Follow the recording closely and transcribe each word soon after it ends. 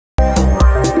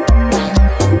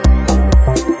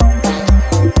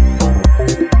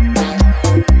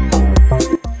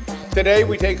Today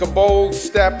we take a bold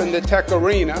step in the tech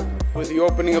arena with the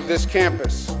opening of this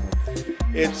campus.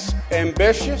 It's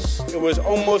ambitious. It was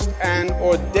almost an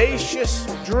audacious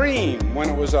dream when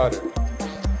it was uttered.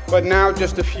 But now,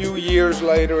 just a few years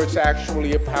later, it's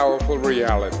actually a powerful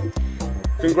reality.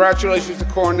 Congratulations to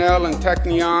Cornell and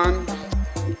Technion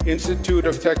Institute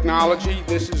of Technology.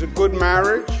 This is a good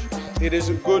marriage. It is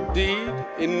a good deed.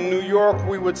 In New York,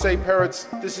 we would say, parrots,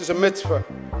 this is a mitzvah.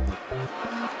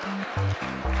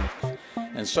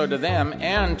 And so to them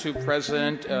and to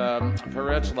President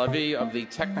Peretz Lavi of the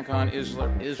Technion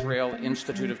Israel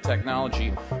Institute of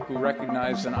Technology, who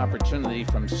recognized an opportunity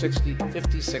from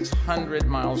 5,600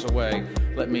 miles away,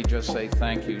 let me just say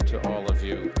thank you to all of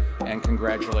you and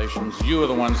congratulations. You are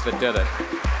the ones that did it.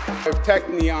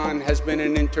 Technion has been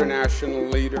an international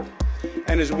leader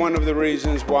and is one of the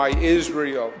reasons why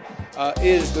Israel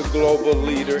is the global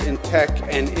leader in tech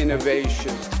and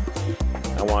innovation.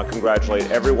 I want to congratulate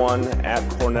everyone at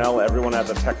Cornell, everyone at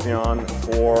the Technion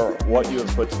for what you have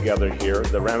put together here,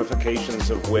 the ramifications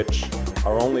of which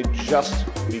are only just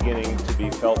beginning to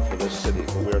be felt for this city.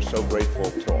 But we are so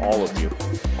grateful to all of you.